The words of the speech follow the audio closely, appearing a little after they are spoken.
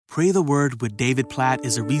Pray the Word with David Platt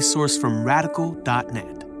is a resource from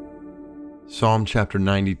radical.net. Psalm chapter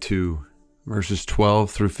 92, verses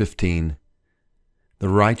 12 through 15. The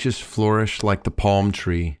righteous flourish like the palm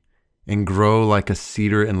tree and grow like a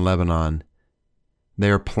cedar in Lebanon.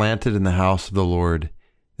 They are planted in the house of the Lord.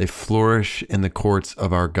 They flourish in the courts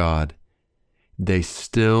of our God. They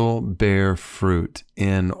still bear fruit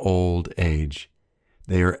in old age.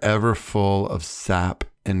 They are ever full of sap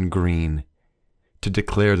and green, to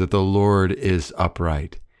declare that the Lord is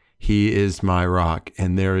upright. He is my rock,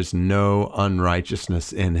 and there is no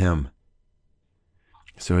unrighteousness in him.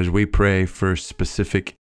 So as we pray for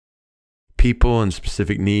specific people and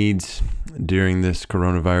specific needs during this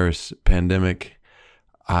coronavirus pandemic,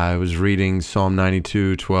 I was reading Psalm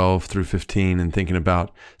 92, 12 through 15 and thinking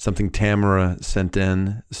about something Tamara sent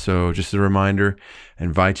in. So just a reminder, I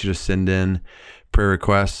invite you to send in prayer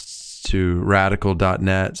requests to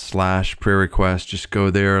radical.net/prayer request. Just go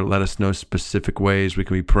there. Let us know specific ways we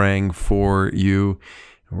can be praying for you.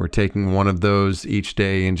 And we're taking one of those each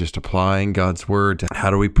day and just applying God's word to how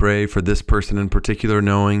do we pray for this person in particular,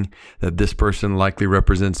 knowing that this person likely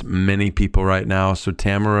represents many people right now. So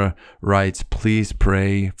Tamara writes, please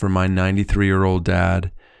pray for my 93-year-old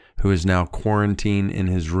dad who is now quarantined in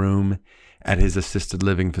his room at his assisted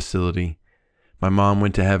living facility. My mom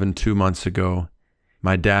went to heaven 2 months ago.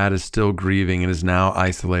 My dad is still grieving and is now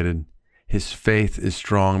isolated. His faith is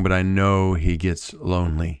strong, but I know he gets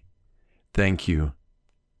lonely. Thank you.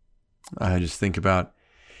 I just think about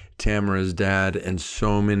Tamara's dad and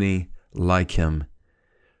so many like him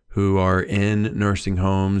who are in nursing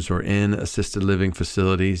homes or in assisted living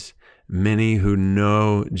facilities, many who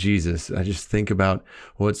know Jesus. I just think about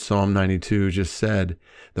what Psalm 92 just said.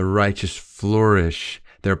 The righteous flourish.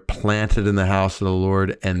 They're planted in the house of the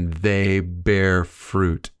Lord, and they bear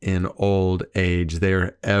fruit in old age. They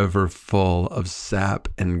are ever full of sap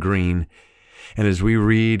and green. And as we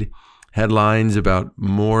read headlines about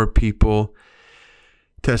more people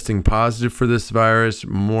testing positive for this virus,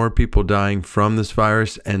 more people dying from this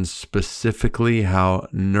virus, and specifically how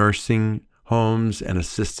nursing homes and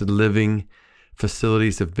assisted living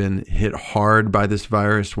facilities have been hit hard by this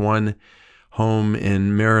virus. One home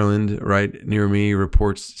in Maryland, right near me,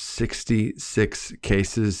 reports 66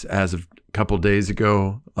 cases as of a couple days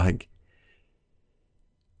ago. I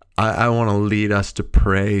want to lead us to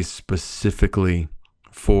pray specifically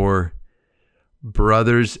for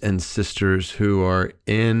brothers and sisters who are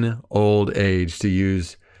in old age, to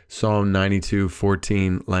use Psalm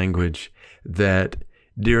 92:14 language, that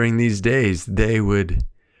during these days they would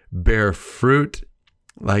bear fruit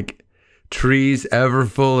like trees ever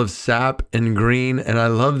full of sap and green. And I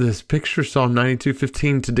love this picture, Psalm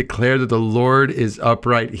 92:15, to declare that the Lord is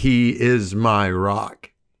upright. He is my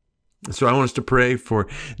rock. So I want us to pray for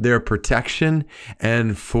their protection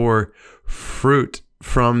and for fruit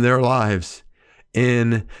from their lives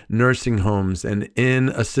in nursing homes and in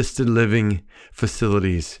assisted living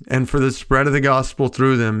facilities, and for the spread of the gospel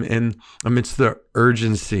through them in amidst the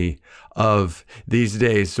urgency of these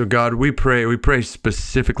days. So God, we pray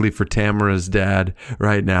specifically for Tamara's dad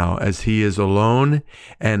right now as he is alone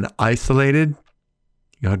and isolated.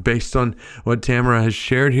 God, based on what Tamara has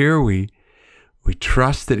shared here, we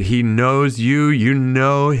trust that he knows you, you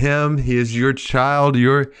know him, he is your child,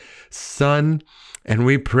 your son. And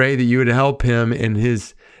we pray that you would help him in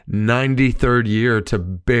his 93rd year to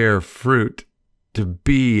bear fruit, to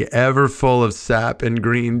be ever full of sap and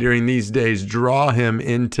green during these days. Draw him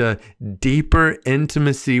into deeper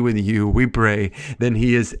intimacy with you, we pray, than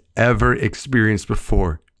he has ever experienced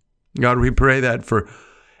before. God, we pray that for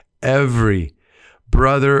every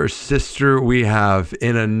brother or sister we have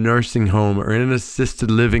in a nursing home or in an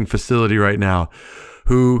assisted living facility right now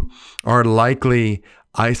who are likely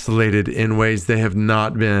isolated in ways they have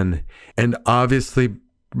not been, and obviously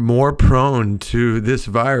more prone to this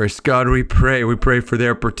virus. God, we pray for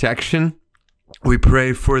their protection. We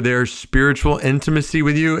pray for their spiritual intimacy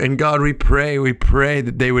with you. And God, we pray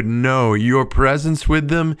that they would know your presence with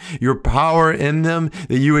them, your power in them,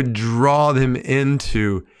 that you would draw them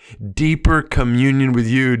into deeper communion with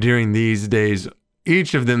you during these days,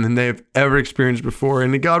 each of them, than they have ever experienced before.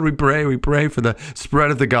 And God, we pray for the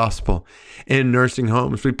spread of the gospel in nursing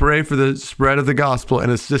homes. We pray for the spread of the gospel in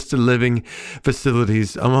assisted living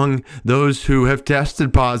facilities among those who have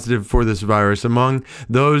tested positive for this virus, among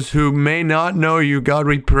those who may not know you. God,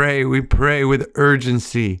 we pray with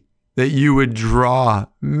urgency that you would draw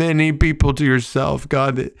many people to yourself.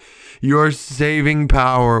 God, that your saving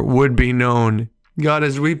power would be known. God,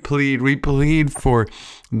 as we plead for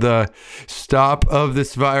the stop of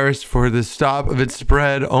this virus, for the stop of its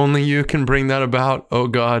spread. Only you can bring that about, oh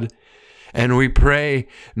God. And we pray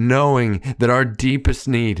knowing that our deepest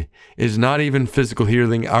need is not even physical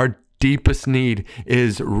healing. Our deepest need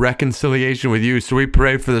is reconciliation with you. So we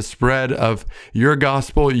pray for the spread of your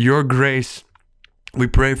gospel, your grace. We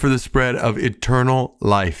pray for the spread of eternal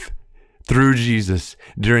life through Jesus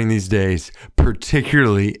during these days,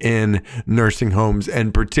 particularly in nursing homes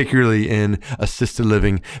and particularly in assisted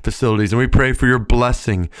living facilities. And we pray for your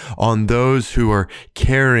blessing on those who are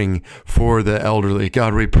caring for the elderly.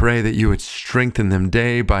 God, we pray that you would strengthen them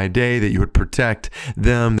day by day, that you would protect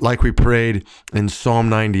them. Like we prayed in Psalm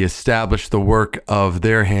 90, establish the work of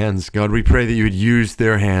their hands. God, we pray that you would use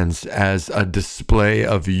their hands as a display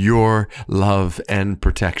of your love and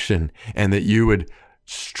protection, and that you would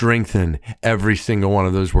strengthen every single one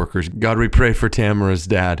of those workers. God, we pray for Tamara's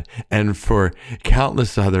dad and for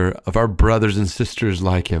countless other of our brothers and sisters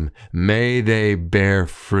like him. May they bear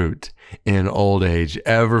fruit in old age,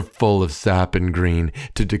 ever full of sap and green,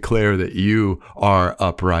 to declare that you are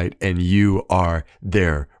upright and you are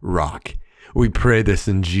their rock. We pray this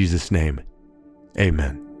in Jesus' name.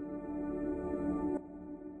 Amen.